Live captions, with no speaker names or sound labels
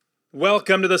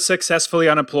Welcome to the Successfully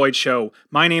Unemployed Show.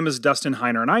 My name is Dustin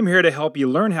Heiner, and I'm here to help you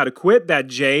learn how to quit that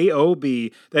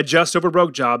JOB, that just over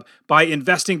broke job, by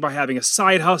investing, by having a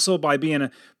side hustle, by being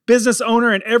a business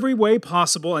owner in every way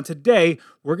possible. And today,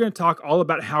 we're going to talk all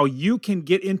about how you can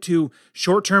get into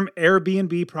short-term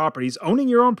Airbnb properties, owning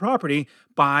your own property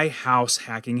by house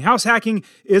hacking. House hacking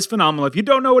is phenomenal. If you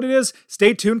don't know what it is,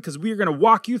 stay tuned because we are going to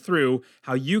walk you through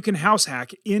how you can house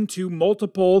hack into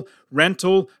multiple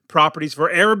rental properties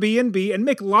for Airbnb and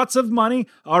make lots of money.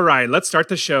 All right, let's start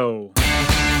the show.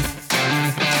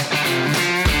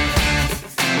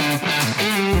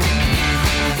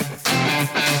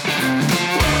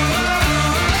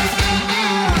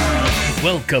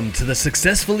 Welcome to the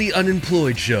Successfully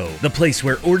Unemployed Show, the place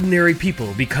where ordinary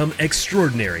people become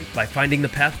extraordinary by finding the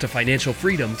path to financial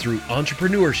freedom through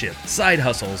entrepreneurship, side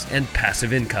hustles, and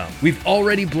passive income. We've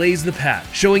already blazed the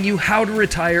path, showing you how to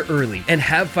retire early and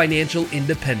have financial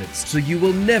independence so you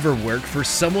will never work for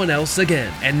someone else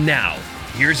again. And now,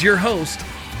 here's your host,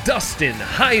 Dustin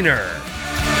Heiner.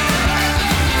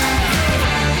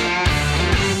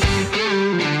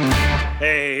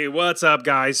 Hey, what's up,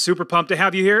 guys? Super pumped to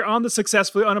have you here on the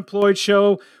Successfully Unemployed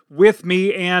Show with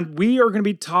me, and we are going to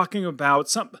be talking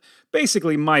about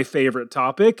basically my favorite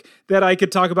topic that I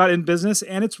could talk about in business,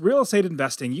 and it's real estate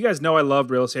investing. You guys know I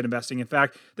love real estate investing. In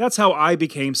fact, that's how I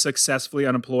became successfully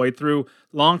unemployed, through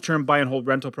long-term buy and hold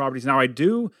rental properties. Now, I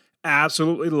do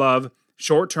absolutely love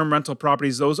short-term rental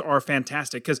properties. Those are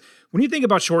fantastic because when you think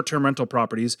about short-term rental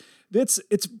properties, it's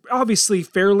obviously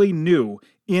fairly new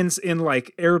in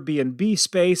like Airbnb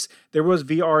space. There was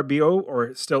VRBO, or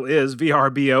it still is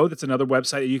VRBO. That's another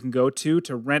website that you can go to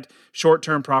rent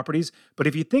short-term properties. But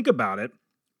if you think about it,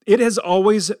 it has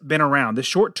always been around. The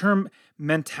short-term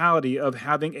mentality of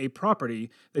having a property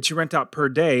that you rent out per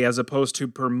day as opposed to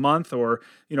per month or,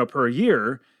 per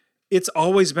year, it's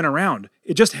always been around.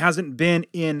 It just hasn't been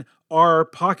in our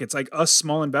pockets, like us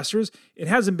small investors. It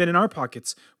hasn't been in our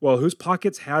pockets. Well, whose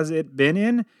pockets has it been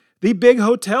in? The big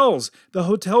hotels. The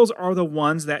hotels are the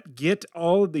ones that get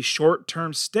all of the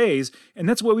short-term stays, and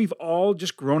that's what we've all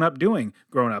just grown up doing.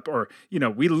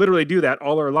 We literally do that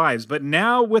all our lives. But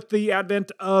now with the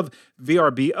advent of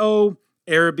VRBO,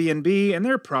 Airbnb, and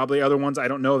there are probably other ones. I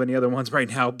don't know of any other ones right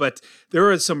now, but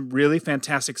there are some really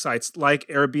fantastic sites like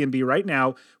Airbnb right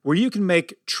now where you can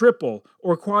make triple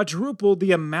or quadruple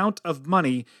the amount of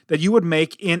money that you would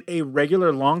make in a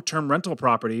regular long-term rental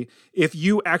property if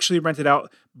you actually rent it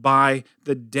out by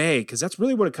the day, because that's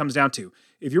really what it comes down to.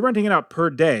 If you're renting it out per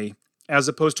day as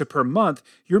opposed to per month,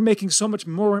 you're making so much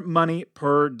more money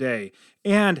per day.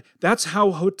 And that's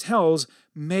how hotels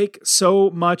make so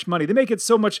much money. They make it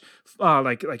so much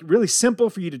like really simple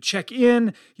for you to check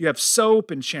in. You have soap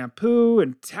and shampoo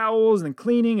and towels and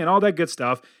cleaning and all that good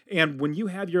stuff. And when you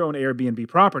have your own Airbnb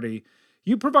property,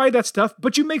 you provide that stuff,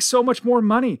 but you make so much more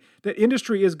money. That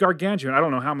industry is gargantuan. I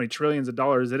don't know how many trillions of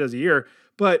dollars it is a year,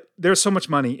 but there's so much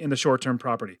money in the short-term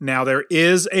property. Now, there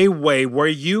is a way where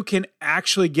you can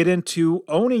actually get into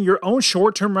owning your own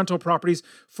short-term rental properties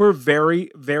for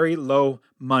very, very low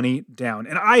money down.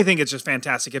 And I think it's just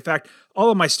fantastic. In fact, all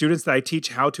of my students that I teach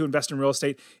how to invest in real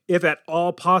estate, if at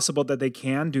all possible that they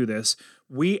can do this,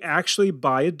 we actually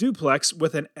buy a duplex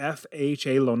with an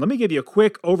FHA loan. Let me give you a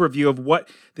quick overview of what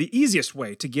the easiest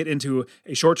way to get into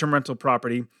a short-term rental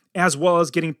property, as well as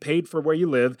getting paid for where you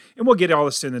live. And we'll get all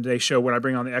this in today's show when I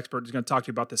bring on the expert who's going to talk to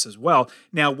you about this as well.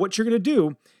 Now, what you're going to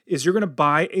do is you're going to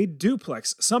buy a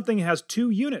duplex, something that has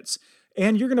 2 units,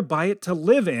 and you're going to buy it to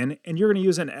live in, and you're going to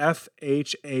use an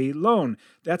FHA loan.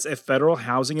 That's a Federal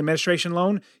Housing Administration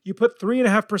loan. You put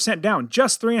 3.5% down,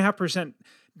 just 3.5%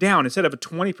 down instead of a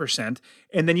 20%,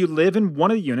 and then you live in one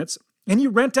of the units, and you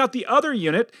rent out the other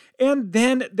unit, and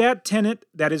then that tenant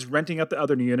that is renting out the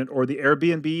other unit, or the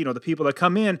Airbnb, the people that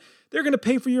come in, they're going to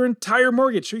pay for your entire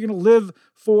mortgage. So you're going to live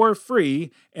for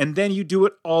free, and then you do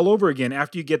it all over again.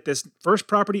 After you get this first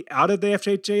property out of the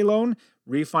FHA loan,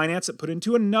 refinance it, put it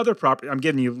into another property. I'm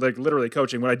giving you like literally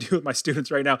coaching what I do with my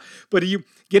students right now. But you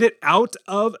get it out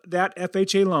of that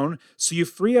FHA loan, so you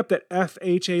free up that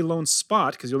FHA loan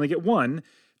spot, because you only get one,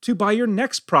 to buy your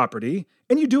next property,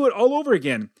 and you do it all over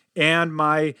again. And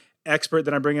my expert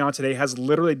that I'm bringing on today has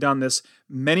literally done this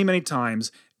many, many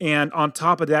times. And on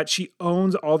top of that, she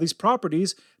owns all these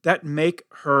properties that make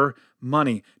her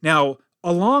money. Now,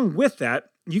 along with that,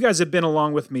 you guys have been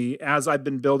along with me as I've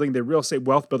been building the Real Estate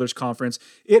Wealth Builders Conference.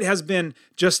 It has been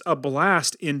just a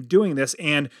blast in doing this.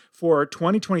 And for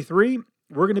 2023,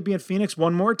 we're going to be in Phoenix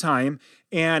one more time,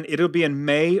 and it'll be in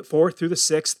May 4th through the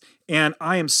 6th. And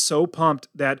I am so pumped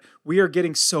that we are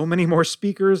getting so many more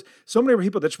speakers, so many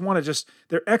people that want to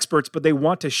they're experts, but they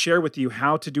want to share with you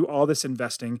how to do all this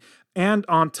investing. And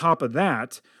on top of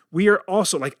that, we are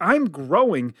also I'm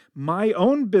growing my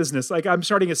own business. I'm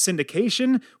starting a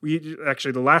syndication.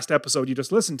 The last episode you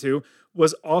just listened to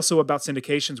was also about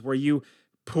syndications, where you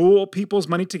pool people's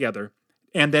money together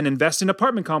and then invest in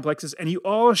apartment complexes, and you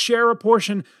all share a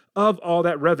portion of all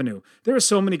that revenue. There are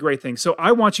so many great things. So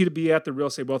I want you to be at the Real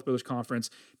Estate Wealth Builders Conference.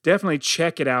 Definitely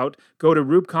check it out. Go to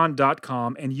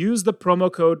rubicon.com and use the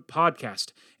promo code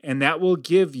podcast, and that will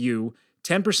give you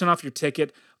 10% off your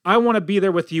ticket. I want to be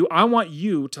there with you. I want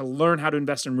you to learn how to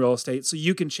invest in real estate so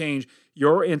you can change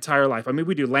your entire life. I mean,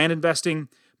 we do land investing,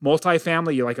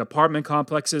 multifamily, you like apartment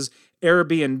complexes,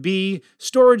 Airbnb,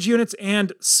 storage units,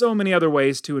 and so many other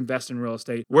ways to invest in real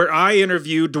estate, where I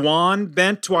interview Dwan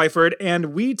Bent Twyford,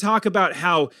 and we talk about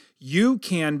how you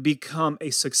can become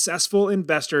a successful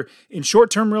investor in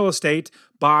short-term real estate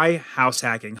by house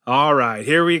hacking. All right,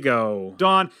 here we go.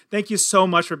 Dawn, thank you so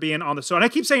much for being on the show. And I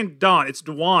keep saying Dawn, it's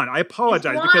Dwan. I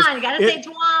apologize. It's Dwan, you gotta say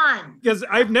Dwan. Because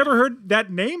I've never heard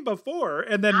that name before.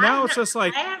 And then now it's just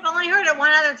like... I have only heard it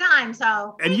one other time,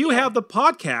 so... And you have the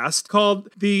podcast called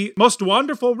The Most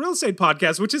Wonderful Real Estate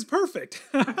Podcast, which is perfect.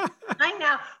 I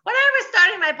know. When I was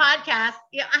starting my podcast,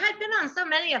 I had been on so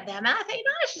many of them, and I thought,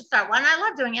 I should start one. I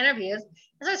love doing interviews.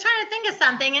 So I was trying to think of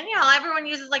something, and everyone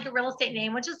uses a real estate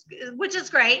name, which is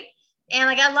great. And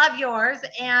I love yours.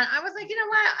 And I was like, you know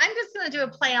what? I'm just going to do a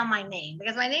play on my name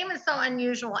because my name is so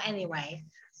unusual anyway.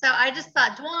 So I just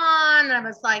thought Dwan, and I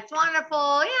was like,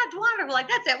 Dwanderful. Yeah, Dwanderful.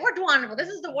 That's it. We're Dwanderful. This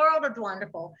is the world of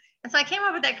Dwanderful. And so I came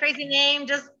up with that crazy name,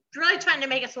 just really trying to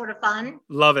make it sort of fun.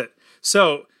 Love it.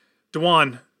 So,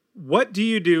 Dwan, what do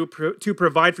you do to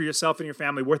provide for yourself and your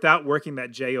family without working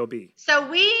that job? So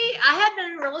I have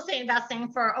been real estate investing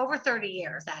for over 30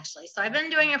 years, actually. So I've been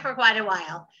doing it for quite a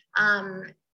while.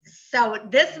 So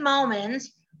at this moment,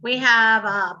 we have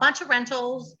a bunch of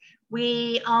rentals.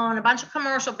 We own a bunch of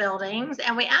commercial buildings,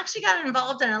 and we actually got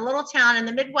involved in a little town in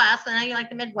the Midwest. I know you like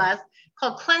the Midwest,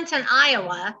 called Clinton,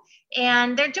 Iowa.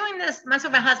 And they're doing this, that's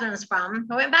where my husband is from.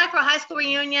 We went back for a high school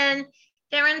reunion.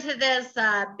 They're into this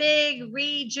big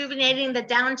rejuvenating the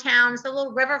downtown. It's a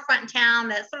little riverfront town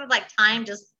that sort of time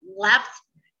just left.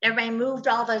 Everybody moved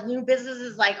all the new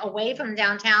businesses away from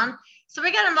downtown. So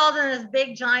we got involved in this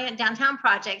big giant downtown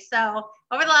project. So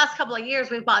over the last couple of years,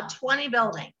 we've bought 20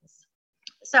 buildings.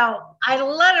 So I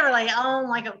literally own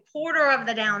a quarter of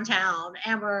the downtown,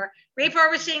 and we're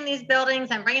refurbishing these buildings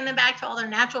and bringing them back to all their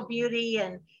natural beauty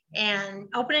and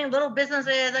opening little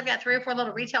businesses. I've got 3 or 4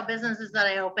 little retail businesses that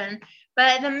I open.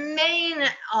 But the main,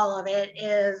 all of it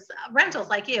is rentals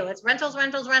like you. It's rentals,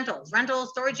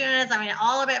 storage units.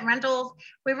 All of it, rentals.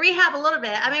 We rehab a little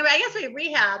bit. I guess we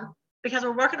rehab because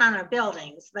we're working on our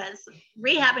buildings, but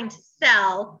rehabbing to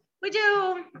sell, we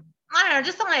do,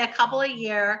 just only a couple a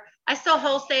year. I still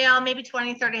wholesale maybe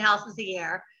 20, 30 houses a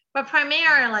year, but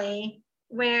primarily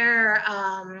we're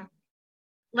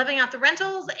living out the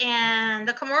rentals and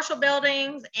the commercial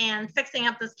buildings and fixing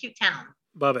up this cute town.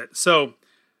 Love it. So,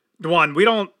 Dwan, we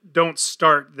don't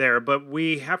start there, but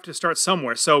we have to start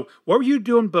somewhere. So what were you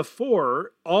doing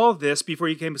before all this, before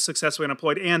you became successfully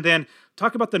unemployed? And then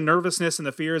talk about the nervousness and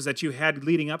the fears that you had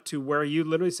leading up to where you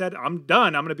literally said, I'm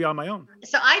done. I'm going to be on my own.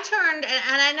 So I turned,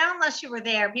 and I know unless you were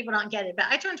there, people don't get it, but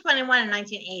I turned 21 in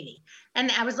 1980.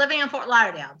 And I was living in Fort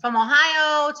Lauderdale. From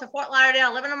Ohio to Fort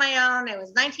Lauderdale, living on my own. It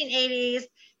was 1980s.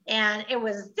 And it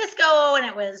was disco, and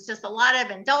it was just a lot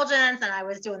of indulgence, and I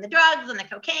was doing the drugs and the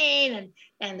cocaine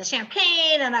and the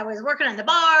champagne, and I was working in the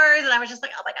bars, and I was just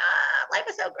like, oh my God, life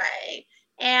is so great.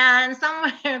 And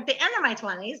somewhere at the end of my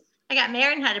 20s, I got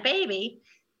married and had a baby.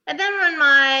 And then when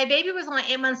my baby was only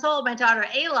 8 months old, my daughter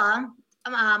Ayla,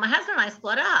 my husband and I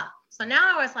split up. So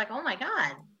now I was like, oh my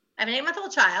God, I have an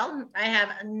 8-month-old child. I have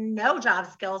no job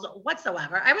skills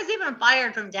whatsoever. I was even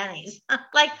fired from Denny's.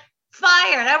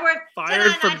 Fired. I worked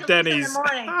fired from Denny's in the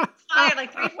morning. Fired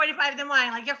 3:45 in the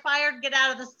morning. You're fired. Get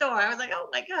out of the store. I was like, oh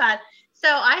my God. So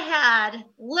I had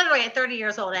literally at 30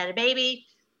 years old, I had a baby.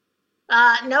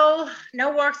 No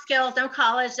work skills, no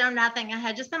college, no nothing. I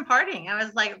had just been partying. I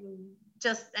was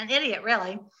just an idiot,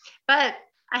 really. But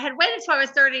I had waited till I was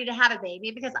 30 to have a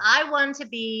baby because I wanted to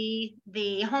be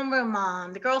the homeroom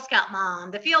mom, the Girl Scout mom,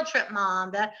 the field trip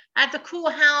mom, at the cool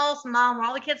house mom where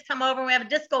all the kids come over and we have a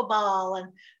disco ball.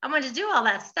 And I wanted to do all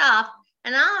that stuff.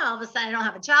 And now all of a sudden I don't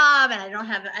have a job and I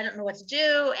don't know what to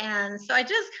do. And so I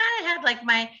just kind of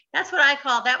had that's what I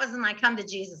call, that was my come to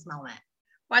Jesus moment.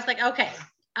 Where I was like, okay,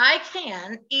 I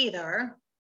can either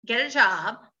get a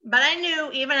job But I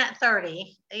knew even at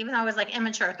 30, even though I was like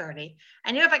immature 30,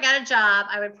 I knew if I got a job,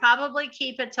 I would probably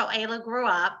keep it till Ayla grew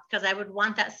up because I would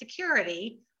want that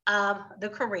security of the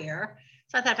career.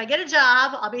 So I thought if I get a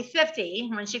job, I'll be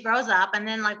 50 when she grows up. And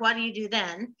then, like, what do you do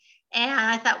then? And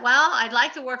I thought, well, I'd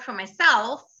like to work for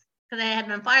myself because I had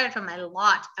been fired from a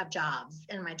lot of jobs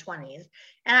in my 20s.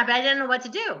 But I didn't know what to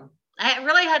do. I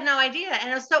really had no idea. And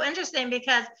it was so interesting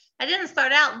because I didn't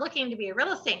start out looking to be a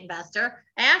real estate investor.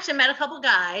 I actually met a couple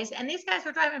guys, and these guys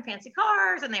were driving fancy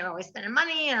cars and they were always spending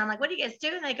money. And I'm like, what do you guys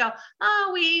do? And they go,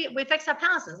 oh, we fix up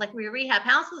houses. Like, we rehab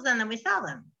houses and then we sell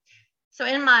them. So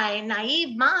in my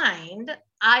naive mind,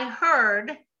 I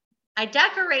heard I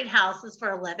decorate houses for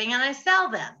a living and I sell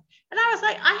them. And I was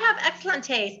like, I have excellent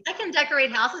taste. I can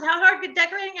decorate houses. How hard could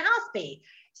decorating a house be?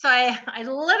 So I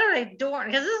literally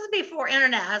because this is before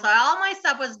internet. So all my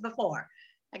stuff was before.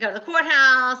 I go to the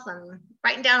courthouse. I'm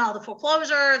writing down all the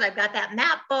foreclosures. I've got that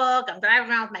map book. I'm driving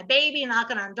around with my baby,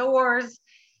 knocking on doors.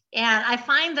 And I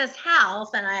find this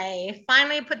house, and I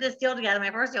finally put this deal together,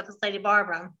 my first deal with this lady,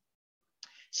 Barbara.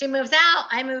 She moves out.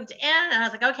 I moved in, and I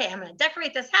was like, okay, I'm going to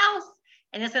decorate this house,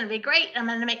 and it's going to be great. I'm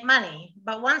going to make money.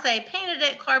 But once I painted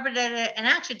it, carpeted it, and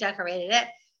actually decorated it,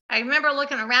 I remember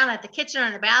looking around at the kitchen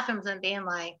and the bathrooms and being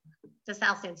like, this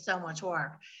house needs so much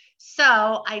work.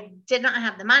 So I did not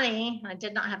have the money. I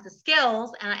did not have the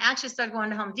skills. And I actually started going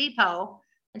to Home Depot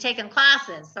and taking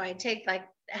classes. So I'd take like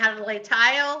how to lay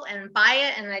tile and buy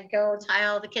it, and I'd go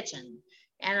tile the kitchen.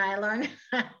 And I learned,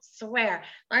 I swear,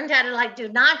 learned how to like do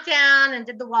knockdown and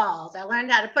did the walls. I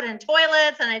learned how to put in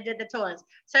toilets, and I did the toilets.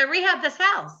 So I rehabbed this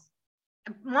house,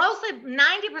 mostly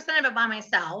 90% of it by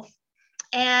myself.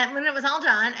 And when it was all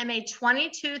done, I made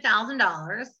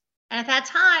 $22,000. And at that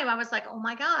time, I was like, oh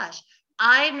my gosh,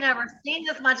 I've never seen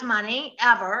this much money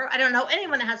ever. I don't know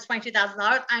anyone that has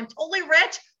 $22,000. I'm totally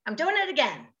rich. I'm doing it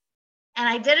again. And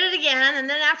I did it again. And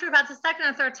then after about the second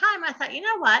or third time, I thought, you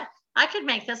know what? I could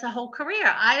make this a whole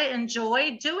career. I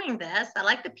enjoy doing this. I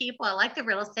like the people. I like the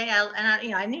real estate.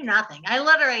 I knew nothing. I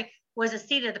literally was a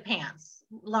seat of the pants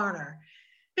learner.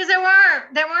 Because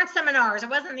there weren't seminars. It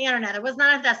wasn't the internet. It was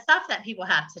none of that stuff that people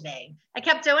have today. I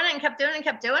kept doing it and kept doing it and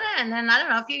kept doing it. And then, I don't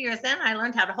know, a few years in, I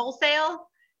learned how to wholesale.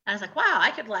 I was like, wow,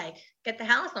 I could like get the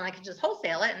house and I could just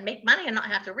wholesale it and make money and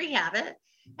not have to rehab it.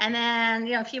 And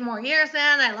then, a few more years in,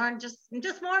 I learned just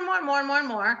more and more and more and more and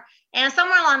more. And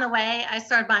somewhere along the way, I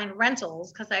started buying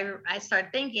rentals because I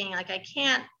started thinking like, I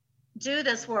can't do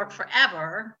this work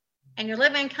forever. And you're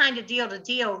living kind of deal to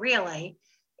deal, really.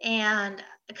 And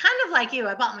kind of like you,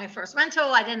 I bought my first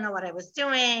rental. I didn't know what I was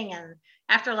doing. And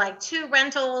after like 2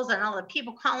 rentals and all the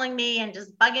people calling me and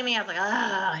just bugging me, I was like,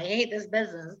 I hate this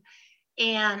business.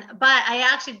 But I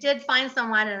actually did find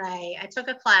someone, and I took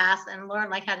a class and learned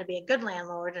like how to be a good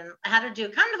landlord and how to do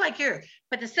kind of like you,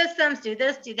 put the systems, do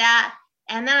this, do that.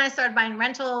 And then I started buying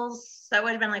rentals. That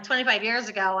would have been like 25 years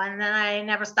ago. And then I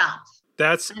never stopped.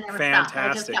 That's fantastic.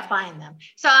 I just kept buying them.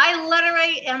 So I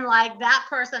literally am like that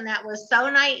person that was so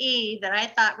naive that I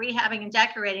thought rehabbing and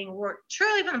decorating were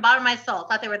truly from the bottom of my soul,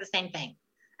 thought they were the same thing.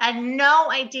 I had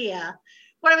no idea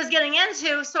what I was getting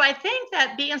into. So I think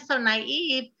that being so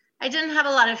naive, I didn't have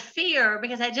a lot of fear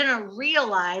because I didn't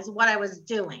realize what I was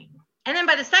doing. And then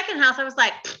by the second house, I was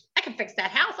like, I can fix that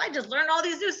house. I just learned all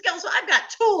these new skills. So I've got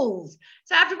tools.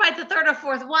 So after by the third or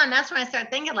fourth one, that's when I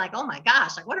started thinking like, oh my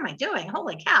gosh, like, what am I doing?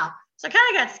 Holy cow. So I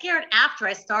kind of got scared after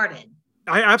I started.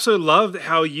 I absolutely love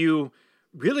how you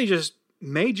really just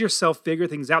made yourself figure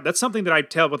things out. That's something that I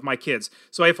tell with my kids.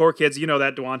 So I have 4 kids, you know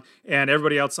that, Dwan, and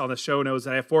everybody else on the show knows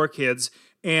that I have 4 kids.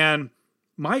 And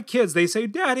my kids, they say,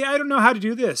 Daddy, I don't know how to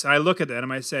do this. And I look at them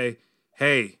and I say,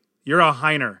 hey, you're a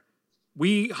Heiner.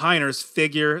 We Heiners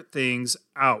figure things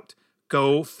out.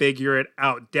 Go figure it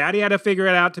out. Daddy had to figure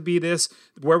it out to be this,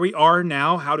 where we are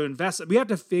now, how to invest. We have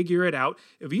to figure it out.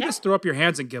 If you just throw up your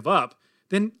hands and give up,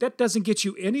 then that doesn't get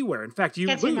you anywhere. In fact, you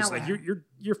lose. Like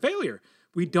you're failure.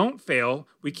 We don't fail.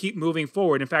 We keep moving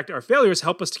forward. In fact, our failures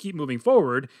help us to keep moving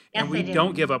forward, and we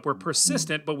don't give up. We're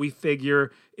persistent, but we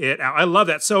figure it out. I love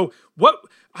that. So what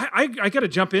I got to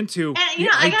jump into the idea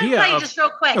I got to tell you just real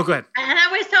quick. Oh, go ahead. And I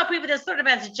always tell people this sort of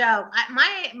as a joke.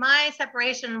 My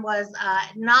separation was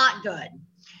not good.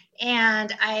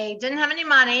 And I didn't have any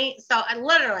money. So I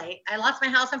lost my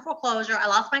house in foreclosure. I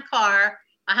lost my car.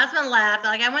 My husband left.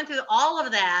 Like, I went through all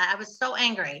of that. I was so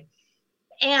angry.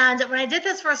 And when I did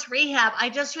this first rehab, I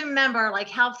just remember like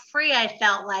how free I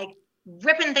felt. Like,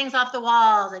 ripping things off the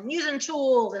walls and using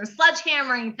tools and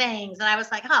sledgehammering things. And I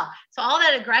was like, oh, so all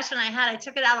that aggression I had, I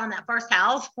took it out on that first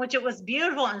house, which it was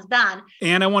beautiful and it's done.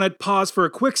 And I want to pause for a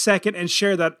quick second and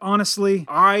share that honestly,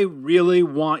 I really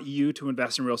want you to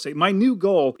invest in real estate. My new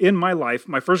goal in my life,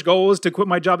 my first goal was to quit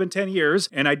my job in 10 years,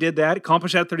 and I did that,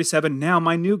 accomplished that at 37. Now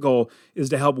my new goal is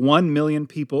to help 1 million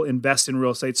people invest in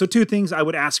real estate. So 2 things I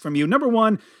would ask from you. Number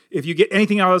 1, if you get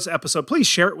anything out of this episode, please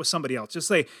share it with somebody else. Just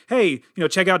say, hey,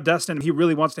 check out Dustin. He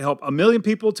really wants to help 1 million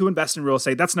people to invest in real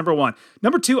estate. That's number 1.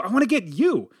 Number 2, I want to get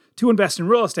you to invest in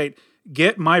real estate.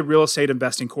 Get my real estate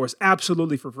investing course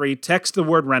absolutely for free. Text the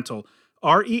word rental,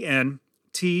 RENTAL,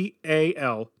 to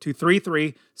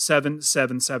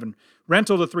 33777.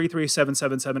 Rental to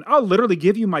 33777. I'll literally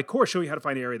give you my course, show you how to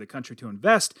find an area of the country to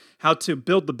invest, how to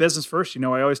build the business first.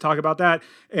 I always talk about that,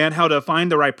 and how to find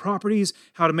the right properties,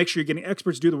 how to make sure you're getting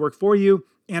experts to do the work for you,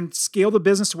 and scale the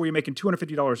business to where you're making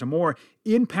 $250 or more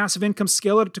in passive income.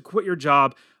 Scale it to quit your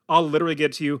job. I'll literally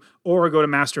get it to you, or go to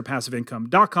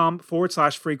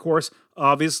masterpassiveincome.com/free course.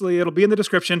 Obviously, it'll be in the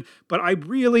description, but I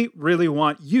really, really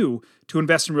want you to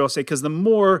invest in real estate, because the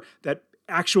more that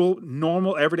actual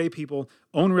normal everyday people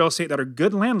own real estate that are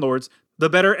good landlords, the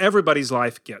better everybody's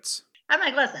life gets. I'm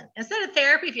like, listen, instead of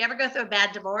therapy, if you ever go through a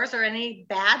bad divorce or any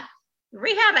bad,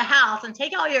 rehab a house and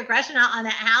take all your aggression out on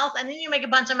that house, and then you make a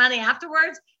bunch of money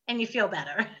afterwards and you feel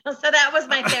better. So that was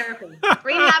my therapy.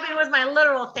 Rehabbing was my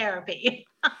literal therapy.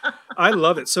 I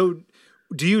love it. So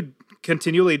do you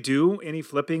continually do any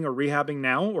flipping or rehabbing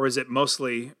now, or is it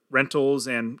mostly rentals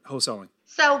and wholesaling?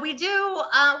 So we do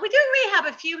rehab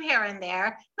a few here and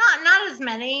there, not as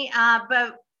many,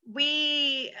 but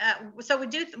we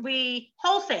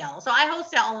wholesale. So I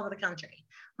wholesale all over the country.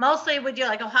 Mostly we do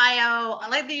like Ohio, I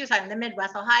like to use the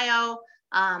Midwest, Ohio,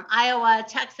 Iowa,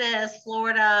 Texas,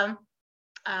 Florida,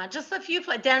 just a few,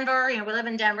 Denver, we live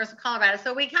in Denver, so Colorado.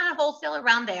 So we kind of wholesale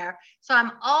around there. So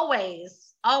I'm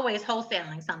always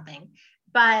wholesaling something.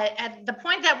 But at the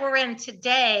point that we're in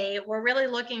today, we're really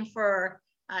looking for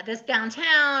this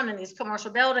downtown and these commercial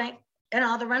buildings and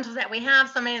all the rentals that we have.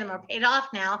 So many of them are paid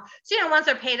off now. So, once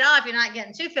they're paid off, you're not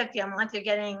getting $250 a month, you're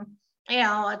getting,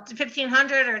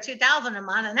 $1,500 or $2,000 a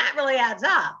month. And that really adds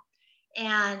up.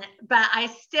 But I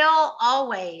still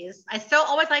always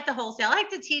like to wholesale. I like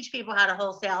to teach people how to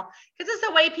wholesale, because it's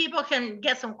a way people can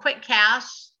get some quick cash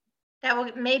that will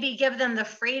maybe give them the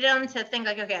freedom to think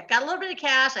like, okay, I've got a little bit of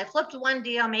cash. I flipped one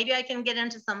deal. Maybe I can get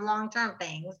into some long-term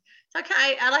things. So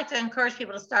I like to encourage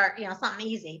people to start, something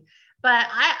easy. But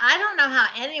I don't know how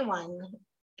anyone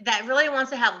that really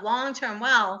wants to have long-term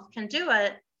wealth can do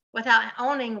it without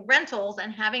owning rentals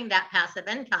and having that passive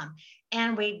income.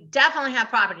 And we definitely have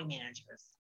property managers.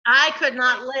 I could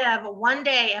not live one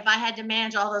day if I had to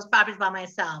manage all those properties by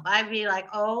myself. I'd be like,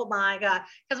 oh my God.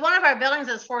 Because one of our buildings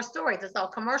is 4 stories. It's all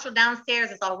commercial downstairs.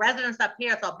 It's all residents up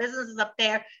here. It's all businesses up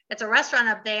there. It's a restaurant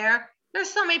up there. There's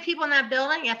so many people in that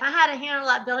building. If I had to handle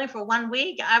that building for 1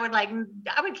 week, I would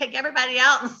kick everybody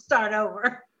out and start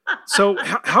over. So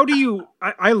how do you,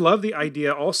 I love the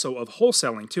idea also of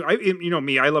wholesaling too.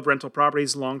 I love rental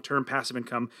properties, long-term passive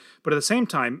income, but at the same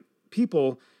time,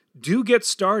 people do get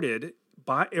started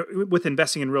with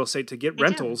investing in real estate to get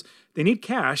rentals. They need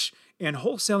cash, and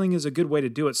wholesaling is a good way to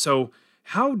do it. So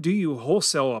how do you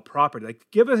wholesale a property?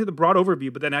 Give us the broad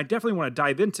overview, but then I definitely want to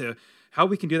dive into how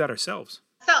we can do that ourselves.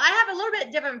 So I have a little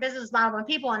bit different business model when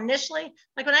people initially,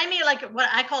 when I meet what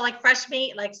I call fresh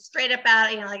meat, straight up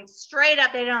out, straight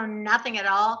up, they know nothing at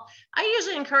all. I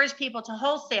usually encourage people to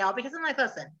wholesale, because I'm like,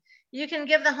 listen, you can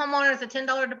give the homeowners a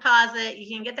 $10 deposit.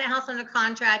 You can get the house under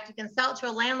contract. You can sell it to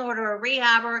a landlord or a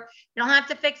rehabber. You don't have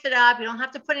to fix it up. You don't have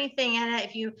to put anything in it.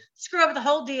 If you screw up the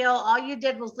whole deal, all you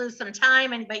did was lose some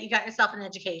time, but you got yourself an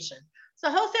education. So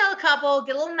wholesale a couple,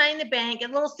 get a little money in the bank, get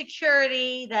a little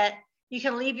security that you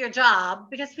can leave your job,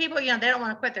 because people, they don't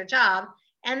want to quit their job.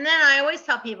 And then I always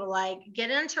tell people,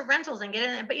 get into rentals and get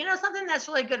in. But something that's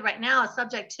really good right now is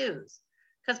subject twos,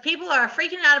 because people are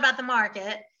freaking out about the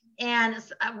market. And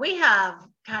we have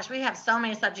so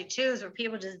many subject twos where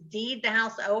people just deed the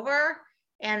house over.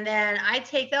 And then I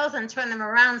take those and turn them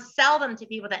around, sell them to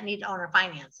people that need owner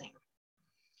financing.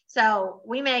 So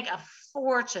we make a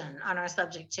fortune on our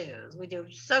subject twos. We do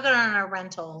so good on our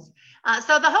rentals.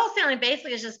 So the wholesaling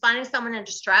basically is just finding someone in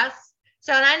distress.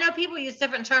 So, and I know people use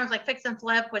different terms like fix and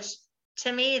flip, which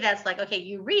to me, that's okay,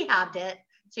 you rehabbed it,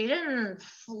 so you didn't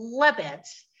flip it.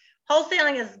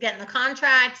 Wholesaling is getting the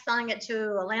contract, selling it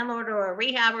to a landlord or a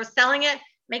rehabber, selling it,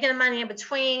 making the money in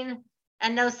between,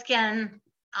 and no skin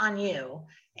on you.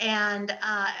 And,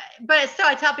 but still,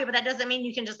 I tell people that doesn't mean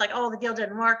you can just the deal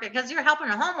didn't work, because you're helping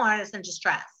a homeowner that's in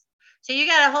distress. So you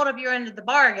got to hold up your end of the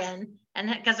bargain, and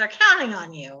because they're counting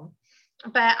on you.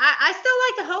 but I still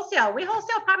like to wholesale. We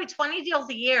wholesale probably 20 deals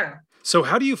a year. So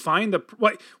how do you find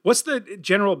what's the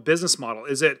general business model?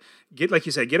 Is it like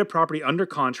you said, get a property under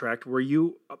contract where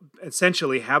you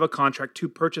essentially have a contract to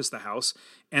purchase the house,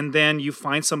 and then you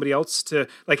find somebody else to,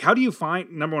 like, how do you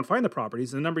number one, find the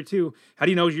properties, and number two, how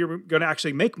do you know you're going to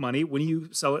actually make money when you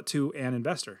sell it to an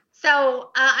investor?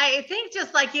 So I think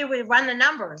just like you, we run the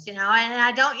numbers, and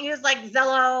I don't use like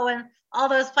Zillow and all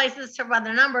those places to run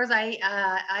the numbers.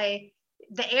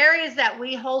 The areas that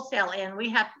we wholesale in, we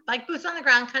have like boots on the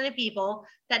ground kind of people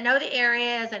that know the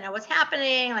areas and know what's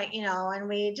happening, and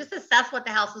we just assess what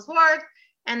the house is worth.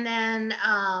 And then,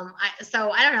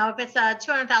 so I don't know if it's a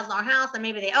 $200,000 house and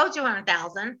maybe they owe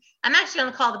 $200,000. I'm actually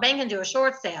going to call the bank and do a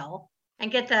short sale and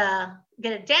get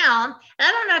it down. And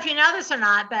I don't know if you know this or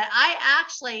not, but I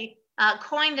actually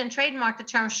coined and trademarked the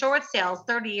term short sales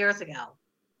 30 years ago.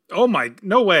 Oh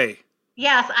no way.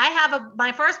 Yes, I have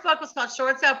my first book was called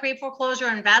Short Sale Pre-Foreclosure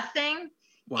Investing.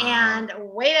 Wow. And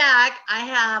way back,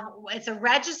 it's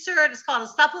it's called a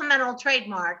supplemental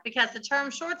trademark because the term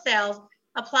short sales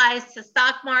applies to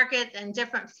stock markets and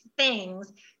different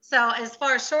things. So as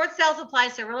far as short sales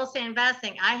applies to real estate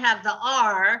investing, I have the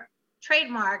R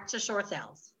trademark to short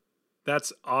sales.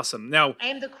 That's awesome. Now, I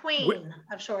am the queen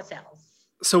of short sales.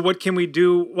 So what can we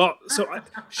do? Well,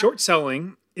 short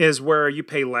selling is where you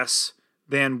pay less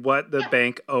than what the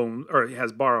bank owns or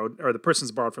has borrowed, or the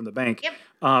person's borrowed from the bank. Yep.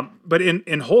 But in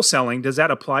wholesaling, does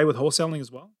that apply with wholesaling as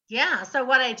well? Yeah. So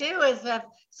what I do is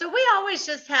so we always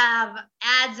just have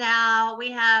ads out.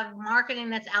 We have marketing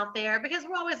that's out there because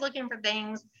we're always looking for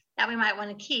things that we might want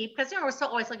to keep because we're still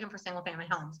always looking for single family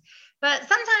homes. But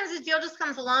sometimes a deal just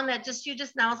comes along that you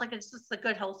just know it's just a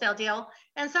good wholesale deal.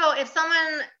 And so if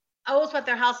someone owes what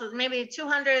their house is, maybe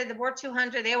 200, they're worth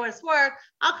 200, they owe what it's worth,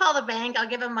 I'll call the bank, I'll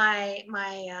give them my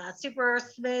super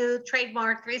smooth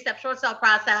trademark 3-step short sale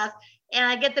process, and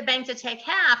I get the bank to take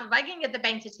half. If I can get the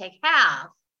bank to take half,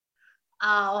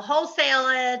 I'll wholesale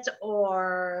it,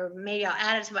 or maybe I'll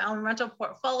add it to my own rental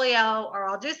portfolio, or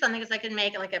I'll do something because I can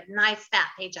make like a nice fat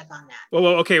paycheck on that. Well,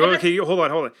 okay, hold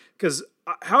on. Because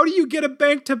how do you get a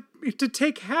bank to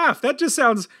take half? That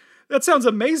sounds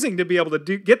amazing to be able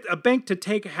to get a bank to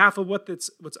take half of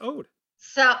what's owed.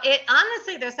 So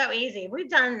honestly, they're so easy. We've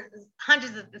done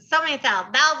hundreds of, so many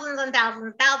thousands and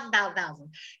thousands.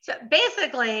 So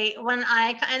basically and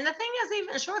the thing is,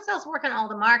 even short sales work in all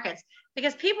the markets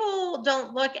because people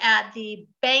don't look at the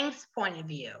bank's point of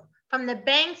view. From the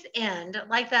bank's end,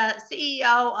 like the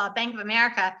CEO of Bank of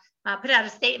America put out a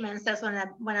statement and says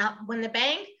when the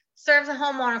bank serves a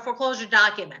homeowner foreclosure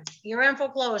documents, you're in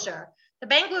foreclosure, the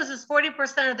bank loses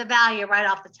 40% of the value right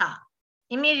off the top.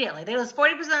 Immediately. They lose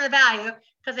 40% of the value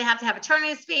because they have to have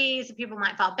attorney's fees. People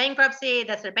might file bankruptcy.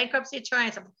 That's a bankruptcy attorney.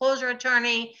 It's a foreclosure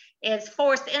attorney. It's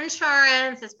forced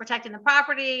insurance. It's protecting the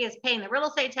property. It's paying the real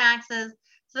estate taxes.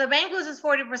 So the bank loses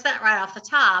 40% right off the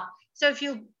top. So if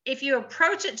you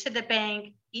approach it to the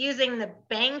bank using the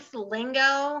bank's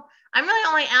lingo, I'm really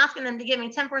only asking them to give me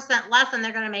 10% less than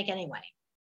they're going to make anyway.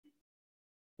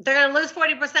 They're going to lose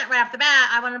 40% right off the bat.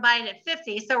 I want to buy it at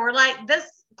 50. So we're like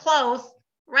this close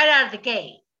right out of the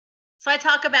gate. So I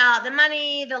talk about the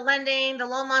money, the lending, the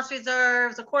loan loss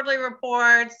reserves, the quarterly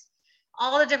reports,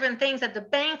 all the different things that the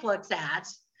bank looks at.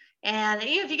 And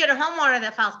even if you get a homeowner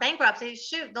that files bankruptcy,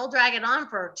 they'll drag it on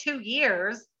for 2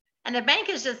 years. And the bank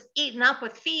is just eaten up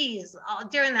with fees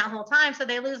during that whole time. So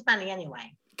they lose money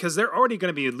anyway. Because they're already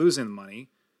going to be losing money.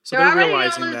 So they're already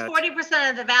going to lose 40%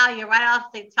 of the value right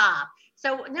off the top.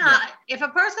 So if a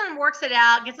person works it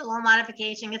out, gets a loan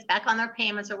modification, gets back on their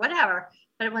payments or whatever,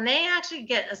 but when they actually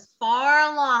get as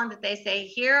far along that they say,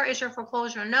 here is your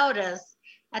foreclosure notice,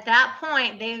 at that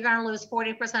point, they're going to lose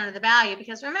 40% of the value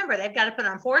because remember, they've got to put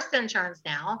on forced insurance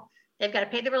now. They've got to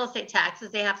pay the real estate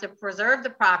taxes. They have to preserve the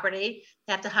property.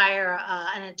 They have to hire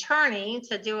an attorney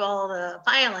to do all the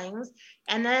filings.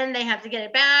 And then they have to get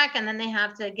it back. And then they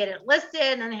have to get it listed.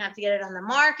 And then they have to get it on the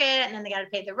market. And then they got to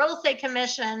pay the real estate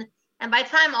commission. And by the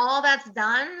time all that's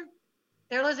done,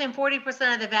 they're losing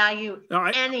 40% of the value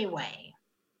anyway.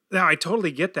 Now, I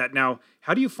totally get that. Now,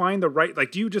 how do you find the right,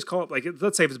 do you just call it,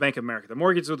 let's say if it's Bank of America, the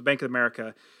mortgage is with the Bank of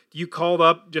America, do you call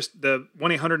up just the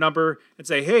 1-800 number and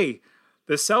say, hey,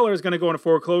 the seller is going to go into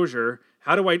foreclosure.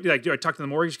 How do I do I talk to the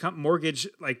mortgage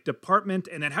department?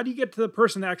 And then how do you get to the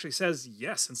person that actually says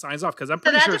yes and signs off? Because I'm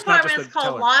pretty sure it's not just the department is called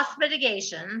teller.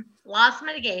 loss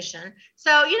mitigation.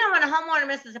 So, when a homeowner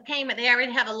misses a payment, they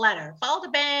already have a letter. Call the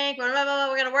bank, blah, blah, blah,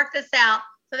 we're going to work this out.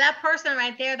 So that person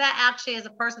right there, that actually is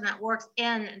a person that works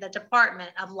in the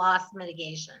Department of Loss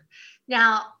Mitigation.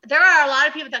 Now, there are a lot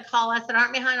of people that call us that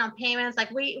aren't behind on payments.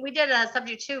 Like we did a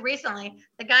subject 2 recently.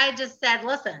 The guy just said,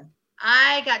 listen,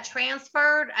 I got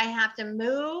transferred. I have to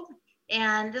move.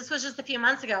 And this was just a few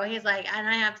months ago. He's like, and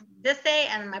I have this day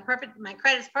and my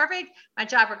credit's perfect. My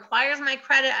job requires my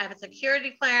credit. I have a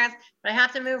security clearance, but I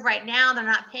have to move right now. They're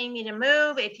not paying me to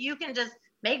move. If you can just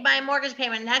make my mortgage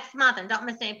payment next month and don't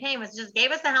miss any payments, just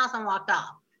gave us the house and walked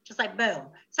off. Just like boom.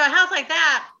 So a house like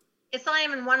that, it's not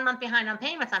even 1 month behind on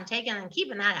payments. I'm taking and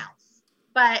keeping that house.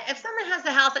 But if someone has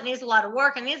a house that needs a lot of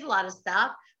work and needs a lot of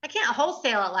stuff, I can't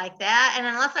wholesale it like that. And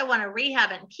unless I want to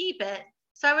rehab it and keep it,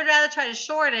 so I would rather try to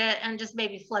short it and just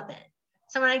maybe flip it.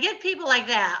 So when I get people like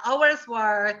that, oh, what it's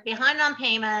worth, behind on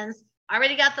payments,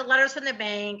 already got the letters from the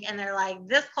bank, and they're like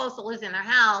this close to losing their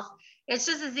house, it's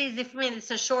just as easy for me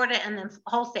to short it and then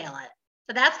wholesale it.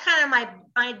 So that's kind of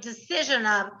my decision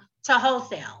of to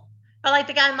wholesale. But like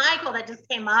the guy, Michael, that just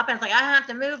came up and it's like, I have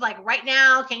to move like right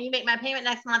now. Can you make my payment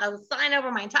next month? I will sign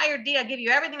over my entire deed. I'll give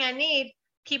you everything I need,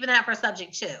 keeping that for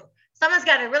subject to. Someone's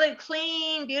got a really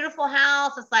clean, beautiful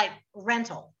house. It's like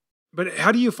rental. But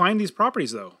how do you find these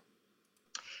properties though?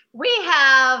 We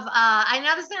have, I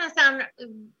know this is going to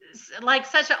sound like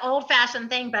such an old fashioned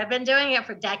thing, but I've been doing it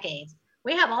for decades.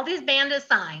 We have all these bandit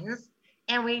signs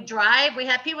and we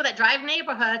have people that drive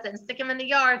neighborhoods and stick them in the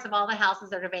yards of all the houses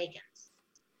that are vacant.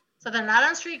 So they're not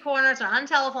on street corners, they're on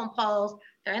telephone poles.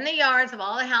 They're in the yards of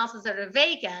all the houses that are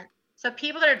vacant. So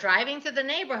people that are driving through the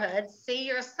neighborhood see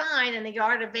your sign in the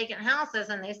yard of vacant houses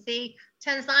and they see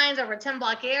 10 signs over a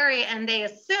 10-block area and they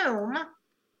assume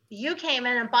you came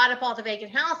in and bought up all the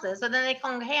vacant houses. So then they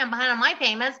call, hey, I'm behind on my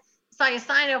payments. Saw you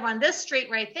sign over on this street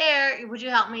right there. Would you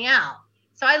help me out?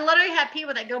 So I literally have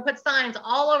people that go put signs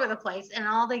all over the place in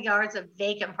all the yards of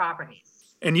vacant properties.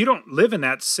 And you don't live in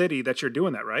that city that you're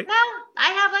doing that, right? No, I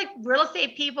have like real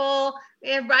estate people.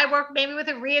 I work maybe with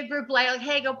a REIA group, like,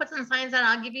 hey, go put some signs on.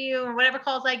 I'll give you whatever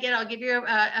calls I get. I'll give you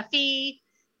a fee.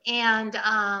 And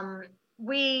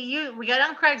we get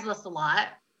on Craigslist a lot.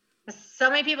 There's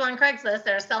so many people on Craigslist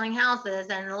that are selling houses,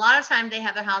 and a lot of times they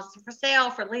have their houses for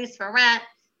sale, for lease, for rent,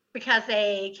 because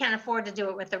they can't afford to do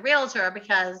it with the realtor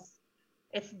because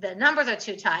the numbers are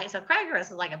too tight. So Craigslist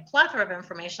is like a plethora of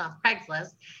information off Craigslist.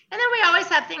 And then we always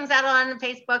have things out on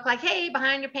Facebook like, hey,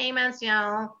 behind your payments,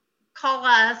 call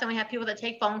us. And we have people that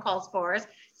take phone calls for us.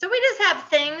 So we just have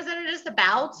things that are just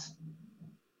about.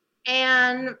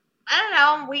 And I don't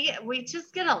know, we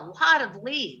just get a lot of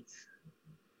leads.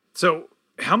 So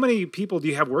how many people do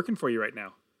you have working for you right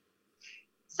now?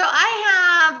 So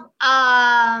I have,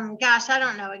 I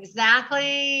don't know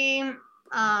exactly.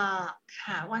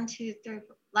 1, 2, 3,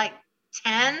 like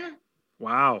 10.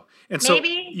 Wow. And maybe.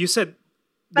 So you said,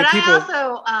 but I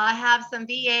also have some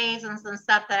VAs and some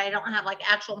stuff that I don't have like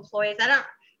actual employees.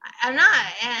 I'm not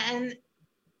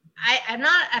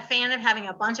a fan of having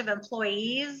a bunch of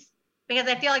employees because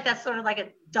I feel like that's sort of like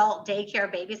adult daycare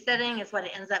babysitting is what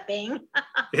it ends up being.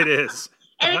 It is.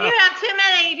 And if you have too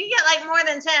many, if you get like more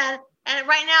than 10, and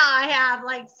right now I have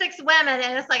like 6 women,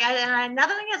 and it's like,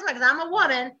 nothing against women because I'm a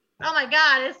woman. Oh my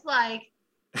God, it's like,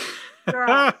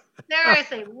 girl,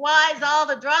 seriously, why is all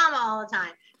the drama all the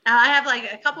time? Now I have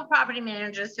like a couple property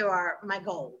managers who are my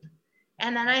gold.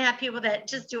 And then I have people that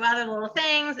just do other little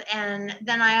things. And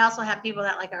then I also have people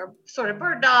that like are sort of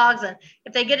bird dogs. And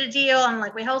if they get a deal and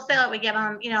like we wholesale it, we give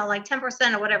them, like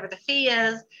 10% or whatever the fee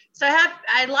is. So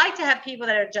I like to have people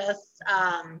that are just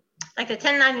like the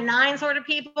 1099 sort of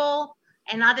people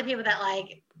and not the people that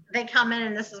like, they come in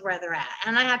and this is where they're at.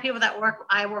 And I have people that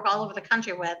I work all over the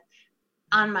country with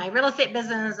on my real estate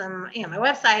business and my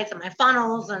websites and my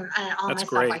funnels and all That's my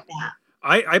great. stuff like that.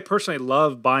 I personally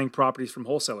love buying properties from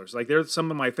wholesalers. Like they're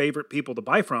some of my favorite people to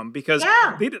buy from because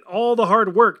they did all the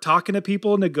hard work talking to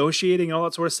people, negotiating, all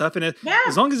that sort of stuff. And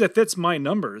as long as it fits my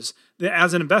numbers,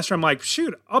 as an investor, I'm like,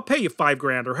 shoot, I'll pay you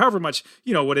 $5,000 or however much,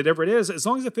 whatever it is. As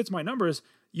long as it fits my numbers,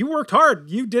 you worked hard.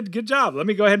 You did a good job. Let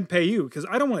me go ahead and pay you because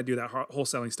I don't want to do that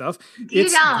wholesaling stuff.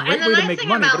 It's a great way to make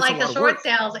money, but it's a lot of work. And the nice thing about like the short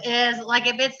sales is like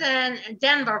if it's in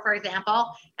Denver, for example,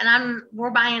 and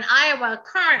we're buying Iowa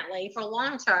currently for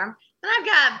long term, then I've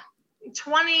got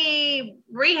 20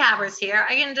 rehabbers here.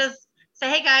 I can just say,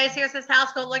 hey guys, here's this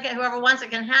house. Go look at whoever wants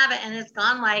it can have it. And it's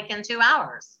gone like in 2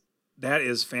 hours. That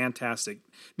is fantastic.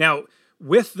 Now,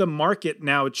 with the market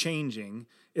now changing,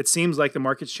 it seems like the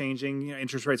market's changing.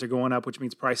 Interest rates are going up, which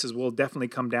means prices will definitely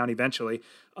come down eventually.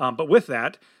 But with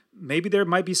that, maybe there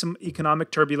might be some economic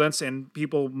turbulence and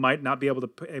people might not be able to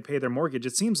pay their mortgage.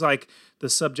 It seems like the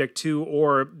subject to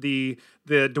or the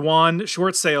Dwan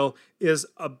short sale is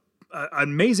an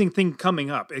amazing thing coming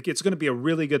up. It's going to be a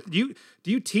really good. Do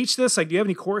you teach this? Like, do you have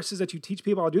any courses that you teach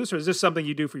people how to do this, or is this something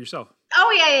you do for yourself?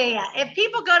 Oh yeah. If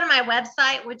people go to my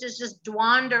website, which is just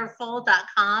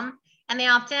dwanderful.com, and they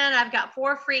opt in, I've got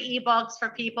 4 free ebooks for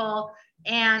people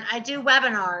And I do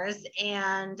webinars,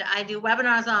 and I do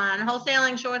webinars on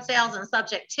wholesaling, short sales, and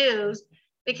subject twos,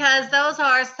 because those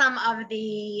are some of the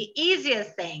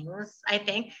easiest things, I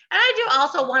think. And I do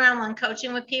also one-on-one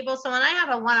coaching with people. So when I have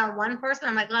a one-on-one person,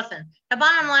 I'm like, listen, the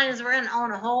bottom line is we're going to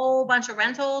own a whole bunch of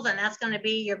rentals, and that's going to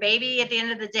be your baby at the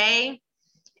end of the day.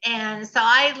 And so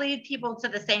I lead people to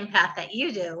the same path that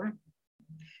you do.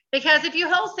 Because if you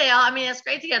wholesale, I mean, it's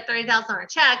great to get a $30,000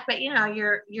 check, but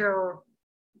you're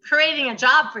creating a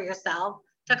job for yourself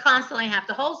to constantly have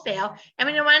to wholesale. And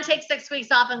when you want to take 6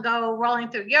 weeks off and go rolling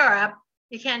through Europe,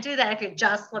 you can't do that if you're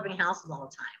just flipping houses all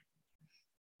the time.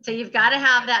 So you've got to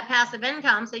have that passive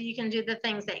income so you can do the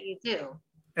things that you do.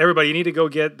 Everybody, you need to go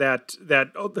get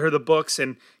the books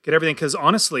and get everything. Because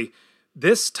honestly,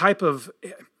 this type of,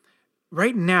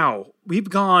 right now, we've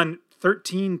gone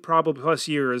 13 probably plus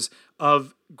years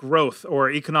of growth or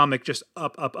economic just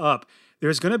up.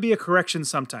 There's going to be a correction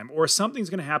sometime, or something's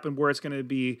going to happen where it's going to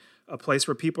be a place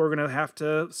where people are going to have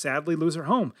to sadly lose their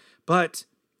home. But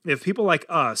if people like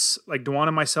us, like Dwan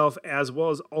and myself, as well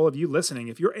as all of you listening,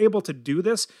 if you're able to do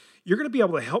this, you're going to be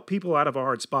able to help people out of a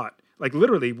hard spot. Like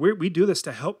literally, we do this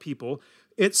to help people.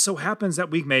 It so happens that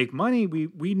we make money.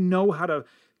 We know how to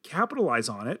capitalize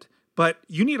on it, but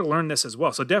you need to learn this as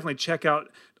well. So definitely check out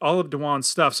all of Dwan's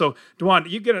stuff. So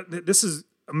Dwan, this is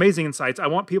amazing insights. I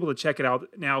want people to check it out.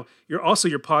 Now, your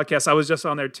podcast. I was just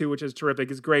on there too, which is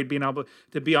terrific. It's great being able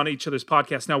to be on each other's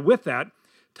podcasts. Now, with that,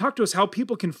 talk to us how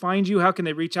people can find you. How can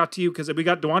they reach out to you? Because we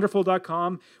got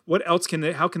Dwanderful.com. What else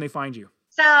how can they find you?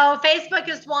 So Facebook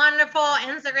is wonderful.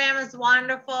 Instagram is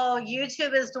wonderful.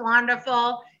 YouTube is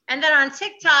wonderful. And then on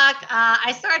TikTok,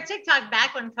 I started TikTok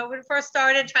back when COVID first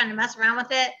started, trying to mess around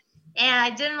with it. And I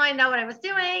didn't really know what I was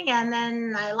doing. And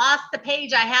then I lost the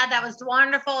page I had that was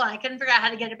Dwanderful, and I couldn't figure out how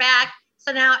to get it back.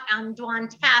 So now I'm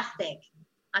Dwantastic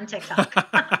on TikTok.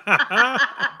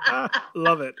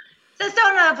 Love it. So still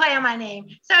another play on my name.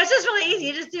 So it's just really easy.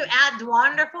 You just do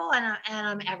 @Dwanderful, and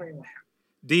I'm everywhere.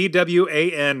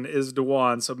 DWAN is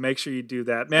Dwan, so make sure you do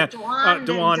that. Man,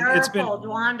 Dwan, it's been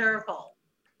Dwanderful.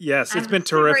 Yes, it's been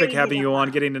terrific having you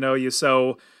on, getting to know you.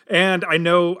 So, and I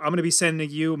know I'm going to be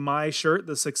sending you my shirt,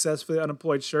 the Successfully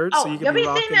Unemployed shirt. Oh, so you can you'll be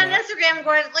seeing me on Instagram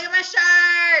going, look at my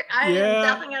shirt. I'm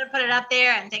definitely going to put it up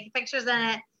there and take pictures in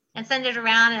it and send it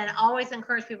around, and always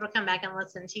encourage people to come back and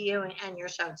listen to you and your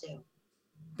show too.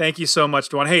 Thank you so much,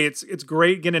 Dwan. Hey, it's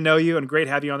great getting to know you and great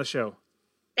having you on the show.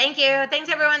 Thank you. Thanks,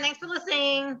 everyone. Thanks for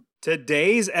listening.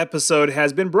 Today's episode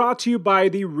has been brought to you by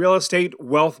the Real Estate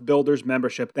Wealth Builders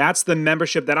membership. That's the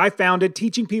membership that I founded,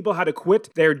 teaching people how to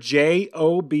quit their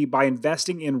JOB by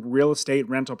investing in real estate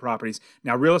rental properties.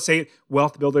 Now, Real Estate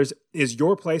Wealth Builders is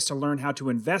your place to learn how to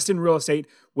invest in real estate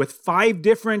with 5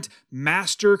 different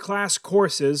masterclass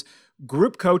courses,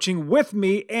 group coaching with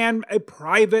me, and a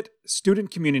private student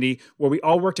community where we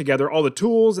all work together, all the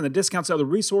tools and the discounts, all the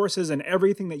resources and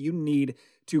everything that you need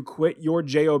to quit your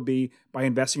JOB by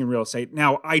investing in real estate.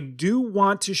 Now, I do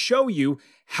want to show you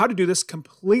how to do this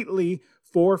completely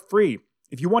for free.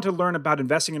 If you want to learn about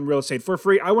investing in real estate for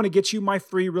free, I want to get you my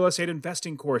free real estate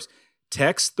investing course.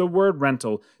 Text the word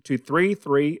rental to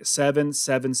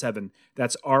 33777.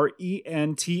 That's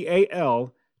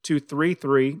RENTAL to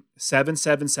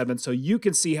 33777, so you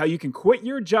can see how you can quit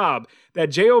your job,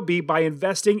 that JOB, by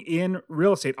investing in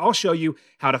real estate. I'll show you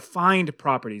how to find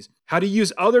properties, how to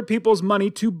use other people's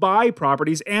money to buy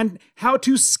properties, and how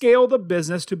to scale the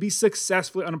business to be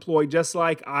successfully unemployed, just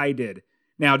like I did.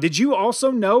 Now, did you also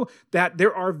know that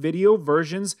there are video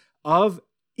versions of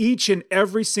each and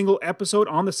every single episode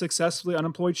on the Successfully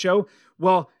Unemployed show?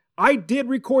 Well, I did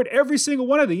record every single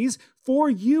one of these for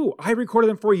you. I recorded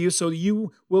them for you so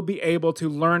you will be able to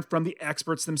learn from the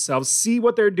experts themselves, see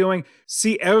what they're doing,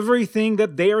 see everything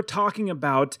that they are talking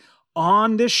about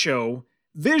on this show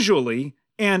visually,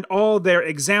 and all their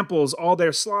examples, all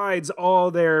their slides, all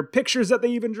their pictures that they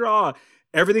even draw.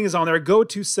 Everything is on there. Go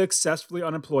to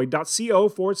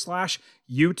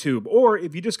successfullyunemployed.co/YouTube. Or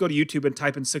if you just go to YouTube and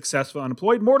type in Successfully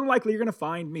Unemployed, more than likely you're going to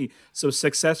find me. So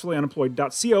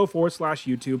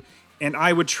successfullyunemployed.co/YouTube. And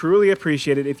I would truly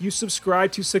appreciate it if you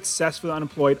subscribe to Successfully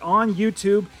Unemployed on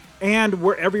YouTube, and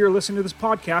wherever you're listening to this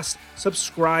podcast,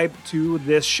 subscribe to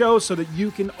this show so that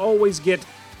you can always get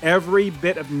every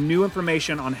bit of new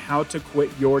information on how to quit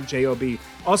your JOB.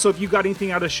 Also, if you got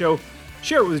anything out of the show,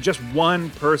 share it with just one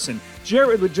person.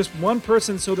 Share it with just one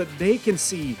person so that they can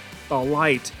see the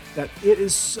light, that it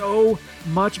is so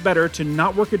much better to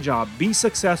not work a job, be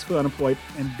successful, unemployed,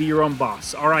 and be your own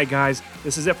boss. All right, guys,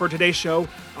 this is it for today's show.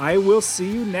 I will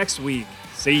see you next week.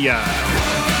 See ya.